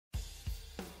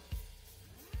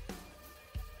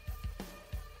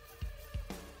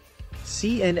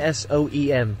CNS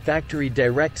OEM Factory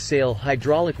Direct Sale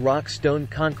Hydraulic Rock Stone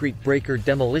Concrete Breaker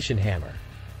Demolition Hammer.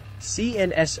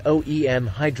 CNS OEM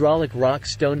Hydraulic Rock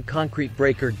Stone Concrete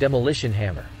Breaker Demolition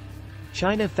Hammer.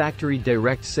 China Factory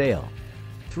Direct Sale.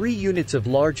 3 units of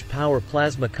large power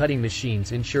plasma cutting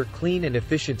machines ensure clean and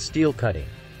efficient steel cutting.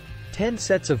 10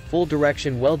 sets of full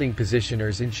direction welding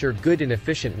positioners ensure good and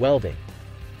efficient welding.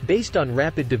 Based on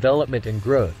rapid development and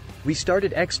growth, we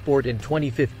started export in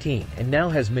 2015 and now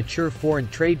has mature foreign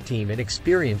trade team and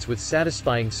experience with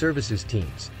satisfying services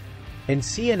teams. And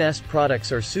CNS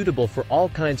products are suitable for all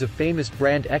kinds of famous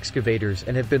brand excavators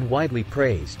and have been widely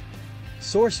praised.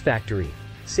 Source Factory.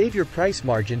 Save your price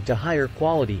margin to higher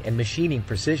quality and machining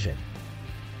precision.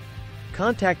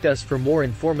 Contact us for more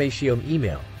information.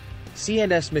 Email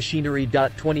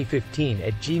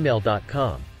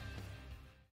cnsmachinery.2015@gmail.com.